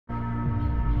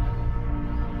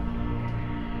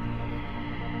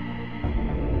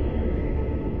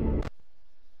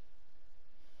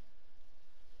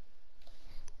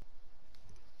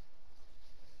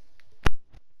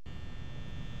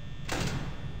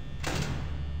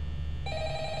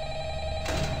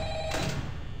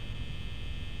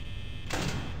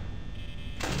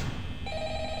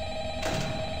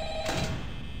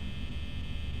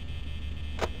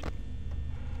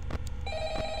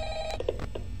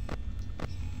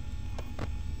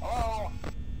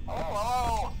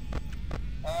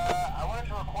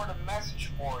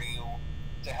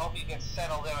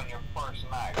especially on your first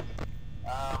night.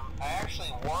 I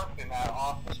actually worked in that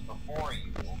office before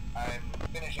you. I'm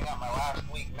finishing up my last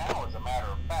week now, as a matter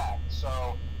of fact,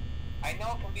 so I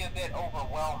know it can be a bit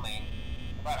overwhelming,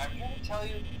 but I'm here to tell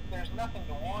you there's nothing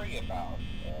to worry about.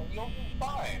 You'll be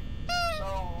fine.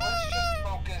 So let's just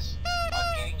focus on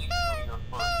getting you through your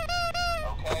first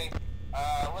week, okay?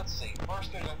 Let's see.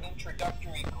 First, there's an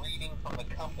introductory greeting from the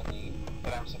company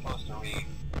that I'm supposed to read.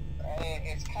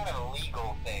 It's kind of a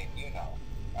legal thing, you know.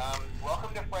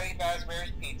 Welcome to Freddy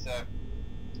Fazbear's Pizza,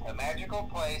 a magical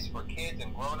place for kids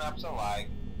and grown-ups alike,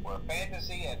 where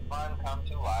fantasy and fun come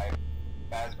to life.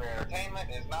 Fazbear Entertainment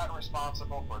is not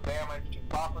responsible for damage to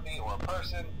property or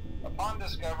person. Upon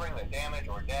discovering that damage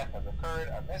or death has occurred,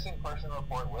 a missing person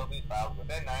report will be filed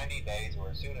within 90 days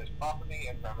or as soon as property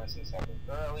and premises have been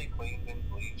thoroughly cleaned and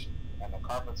bleached and the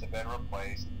carpets have been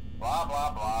replaced. Blah,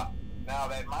 blah, blah. Now,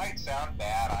 that might sound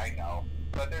bad, I know,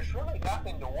 but there's really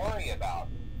nothing to worry about.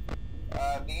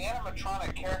 The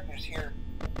animatronic characters here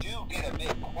do get a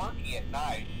bit quirky at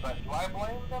night, but do I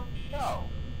blame them? No.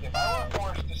 If I were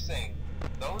forced to sing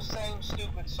those same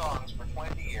stupid songs for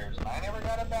 20 years and I never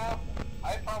got a bath,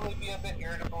 I'd probably be a bit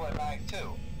irritable at night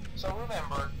too. So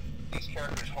remember, these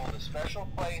characters hold a special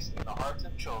place in the hearts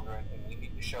of children and we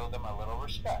need to show them a little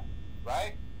respect,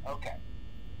 right? Okay.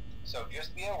 So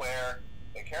just be aware,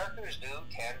 the characters do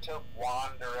tend to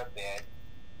wander a bit.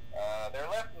 They're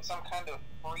left in some kind of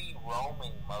free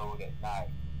roaming mode at night.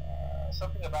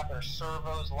 Something about their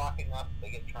servos locking up if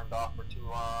they get turned off for too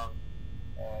long.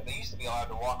 They used to be allowed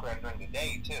to walk around during the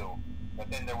day too,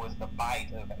 but then there was the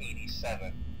bite of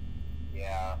 87.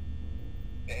 Yeah.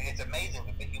 It's amazing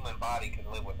that the human body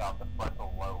can live without the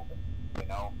frontal lobe, you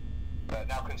know?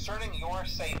 Now, concerning your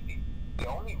safety, the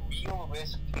only real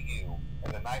risk to you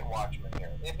as a night watchman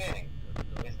here, if any,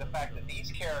 is the fact that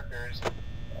these characters,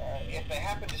 if they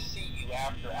happen to see you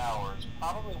after hours,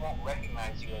 probably won't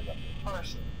recognize you as a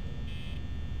person.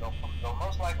 They'll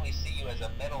most likely see you as a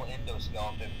metal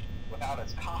endoskeleton without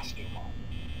its costume on.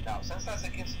 Now, since that's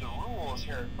against the rules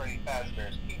here at Freddy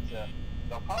Fazbear's Pizza,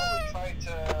 they'll probably try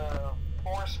to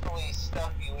forcefully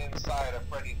stuff you inside a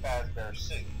Freddy Fazbear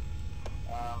suit.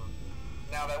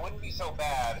 Now, that wouldn't be so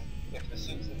bad if the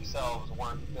suits themselves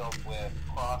weren't filled with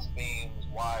cross beams,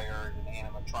 wires, and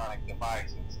animatronic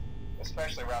devices,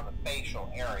 especially around the facial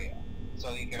area.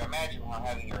 So you can imagine how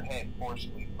having your head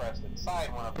forcefully pressed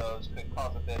inside one of those could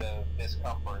cause a bit of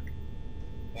discomfort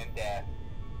and death.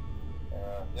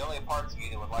 The only parts of you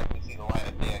that would likely see the light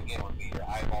of day again would be your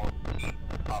eyeballs and teeth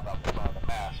that pop up in front of the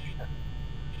mask.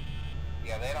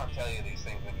 Yeah, they don't tell you these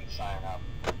things when you sign up.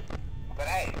 But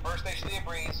hey, first station of the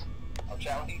breeze. I'll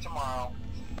chat with you tomorrow.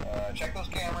 Check those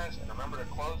cameras and remember to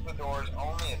close the doors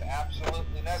only if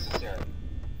absolutely necessary.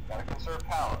 Gotta conserve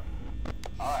power.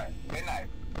 Alright, good night.